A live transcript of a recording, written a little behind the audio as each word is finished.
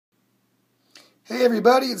Hey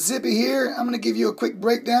everybody, it's Zippy here. I'm going to give you a quick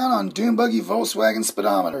breakdown on dune buggy Volkswagen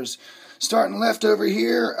speedometers. Starting left over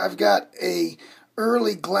here, I've got a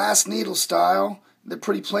early glass needle style. They're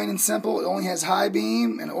pretty plain and simple. It only has high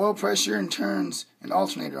beam and oil pressure and turns an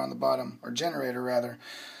alternator on the bottom, or generator rather.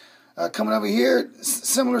 Coming over here,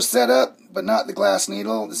 similar setup, but not the glass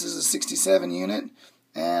needle. This is a 67 unit,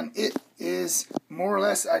 and it is more or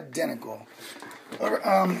less identical.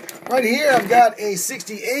 Right here I've got a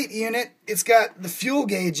 68 unit. It's got the fuel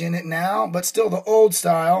gauge in it now, but still the old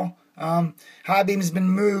style. High beam has been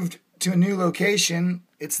moved to a new location.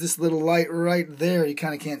 It's this little light right there. You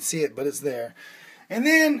kind of can't see it, but it's there. And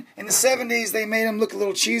then in the 70s they made them look a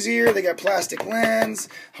little cheesier. They got plastic lens,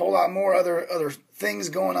 a whole lot more other things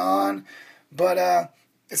going on, but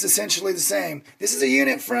it's essentially the same. This is a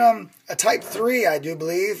unit from a Type 3, I do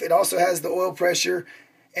believe. It also has the oil pressure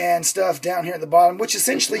and stuff down here at the bottom, which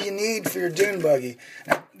essentially you need for your dune buggy.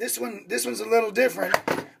 Now, this one's a little different,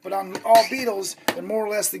 but on all Beetles, they're more or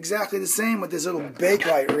less exactly the same with this little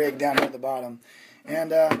bakelite rig down here at the bottom.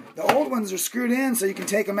 And the old ones are screwed in, so you can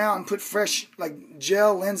take them out and put fresh, like,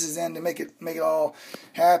 gel lenses in to make it all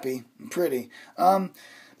happy and pretty.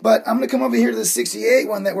 But I'm going to come over here to the 68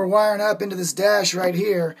 one that we're wiring up into this dash right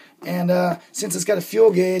here. And since it's got a fuel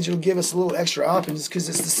gauge, it'll give us a little extra options because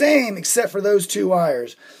it's the same except for those two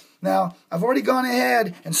wires. Now, I've already gone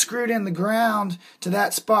ahead and screwed in the ground to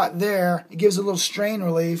that spot there. It gives a little strain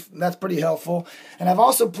relief. That's pretty helpful. And I've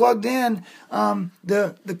also plugged in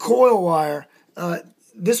the coil wire.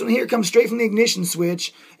 This one here comes straight from the ignition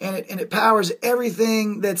switch, and it powers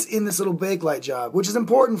everything that's in this little bakelite job, which is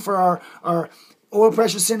important for our oil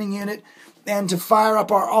pressure sending unit, and to fire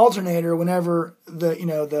up our alternator whenever the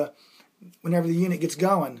unit gets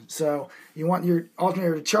going. So you want your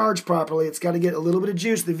alternator to charge properly. It's got to get a little bit of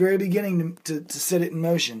juice at the very beginning to set it in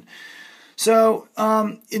motion. So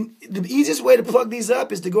the easiest way to plug these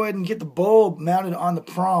up is to go ahead and get the bulb mounted on the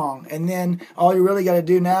prong, and then all you really got to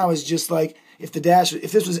do now is just like if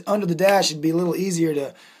this was under the dash, it'd be a little easier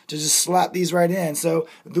to just slap these right in. So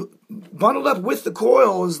bundled up with the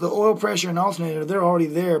coil is the oil pressure and alternator. They're already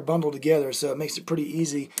there bundled together, so it makes it pretty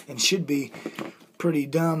easy and should be pretty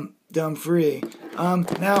dumb free.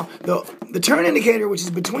 Now the turn indicator, which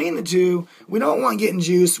is between the two, we don't want getting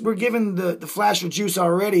juice. We're giving the flasher juice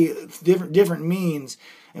already, different means.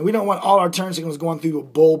 And we don't want all our turn signals going through a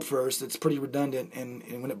bulb first. It's pretty redundant, and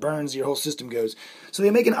when it burns, your whole system goes. So they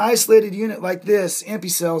make an isolated unit like this. Ampi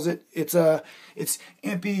sells it. It's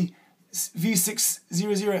Ampi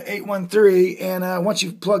V600813, and once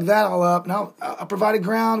you've plugged that all up, now I'll provide a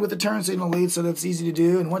ground with the turn signal lead, so that's easy to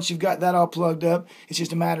do. And once you've got that all plugged up, it's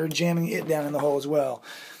just a matter of jamming it down in the hole as well.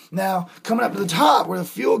 Now, coming up to the top where the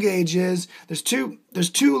fuel gauge is, there's two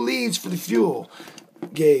leads for the fuel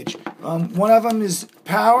gauge. One of them is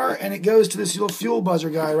power, and it goes to this little fuel buzzer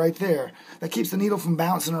guy right there. That keeps the needle from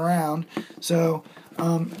bouncing around. So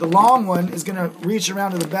the long one is going to reach around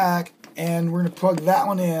to the back, and we're going to plug that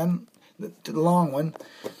one in to the long one.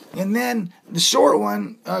 And then the short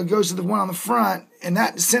one goes to the one on the front, and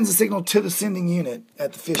that sends a signal to the sending unit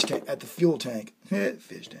at the fuel tank.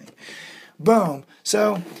 Fish tank. Boom.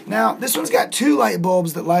 So now this one's got two light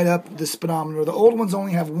bulbs that light up the speedometer. The old ones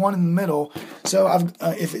only have one in the middle. So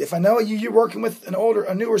if I know you're working with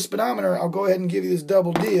a newer speedometer, I'll go ahead and give you this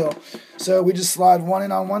double deal. So we just slide one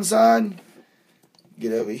in on one side.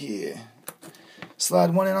 Get over here.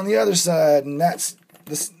 Slide one in on the other side, and that's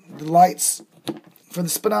the lights for the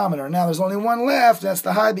speedometer. Now there's only one left. That's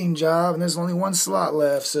the high beam job, and there's only one slot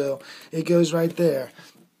left, so it goes right there.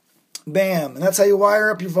 Bam, and that's how you wire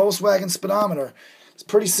up your Volkswagen speedometer. It's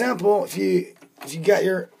pretty simple if you got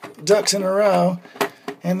your ducks in a row,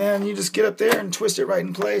 and then you just get up there and twist it right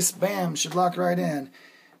in place. Bam, should lock right in.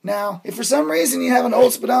 Now, if for some reason you have an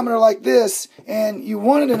old speedometer like this and you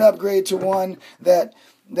wanted an upgrade to one that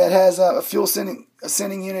has a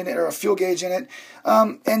sending unit or a fuel gauge in it,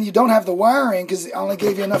 and you don't have the wiring because I only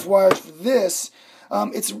gave you enough wires for this,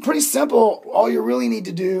 it's pretty simple. All you really need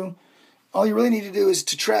to do is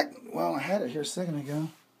to track. Well, I had it here a second ago.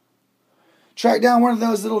 Track down one of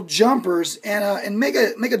those little jumpers and make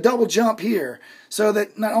a double jump here, so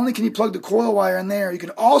that not only can you plug the coil wire in there, you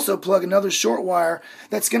can also plug another short wire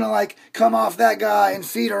that's gonna like come off that guy and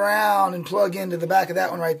feed around and plug into the back of that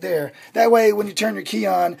one right there. That way, when you turn your key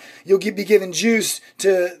on, you'll be giving juice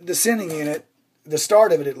to the sending unit, the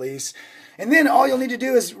start of it at least. And then all you'll need to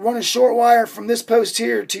do is run a short wire from this post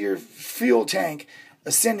here to your fuel tank,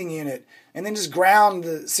 a sending unit, and then just ground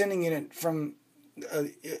the sending unit from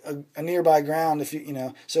a nearby ground. If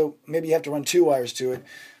so maybe you have to run two wires to it,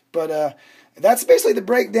 but that's basically the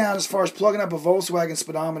breakdown as far as plugging up a Volkswagen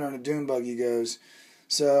speedometer and a dune buggy goes.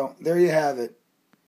 So there you have it.